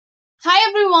Hi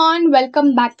everyone,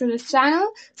 welcome back to this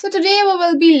channel. So today we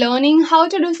will be learning how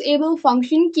to disable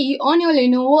function key on your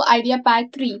Lenovo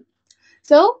IdeaPad 3.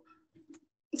 So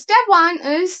step 1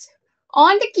 is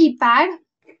on the keypad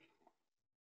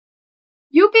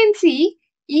you can see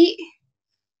e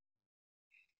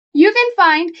you can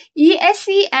find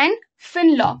ESC and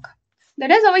Finlock. That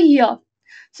is over here.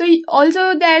 So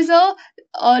also there's a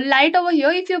light over here.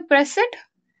 If you press it,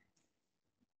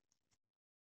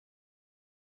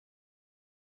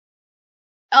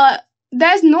 uh,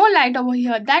 there's no light over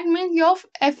here. That means your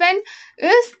FN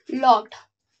is locked.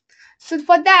 So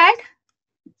for that,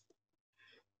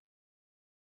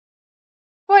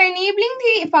 for enabling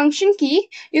the function key,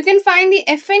 you can find the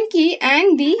Fn key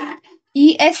and the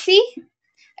ESC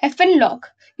Fn lock.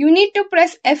 You need to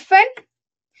press Fn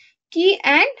key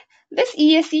and this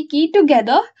ESC key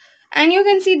together, and you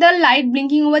can see the light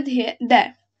blinking over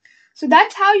there. So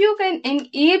that's how you can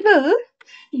enable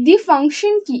the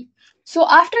function key. So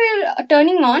after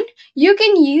turning on, you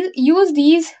can use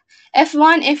these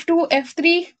F1, F2,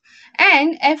 F3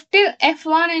 and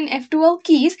F1 and F12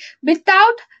 keys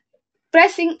without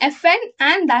pressing Fn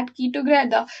and that key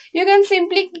together. You can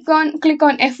simply click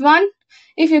on F1.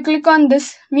 If you click on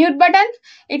this mute button,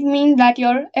 it means that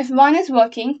your F1 is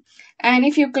working. And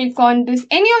if you click on this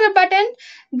any other button,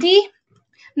 the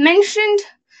mentioned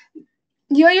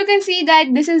here you can see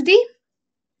that this is the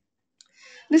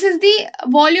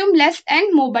volume less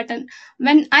and more button.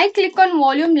 When I click on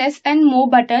volume less and more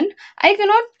button, I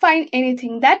cannot find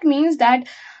anything. That means that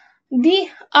the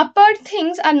upper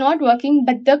things are not working,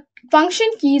 but the function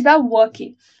keys are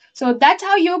working. So that's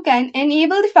how you can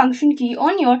enable the function key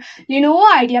on your Lenovo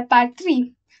IdeaPad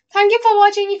 3. Thank you for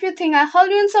watching. If you think I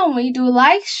helped you in some way, do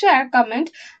like, share, comment,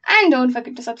 and don't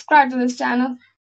forget to subscribe to this channel.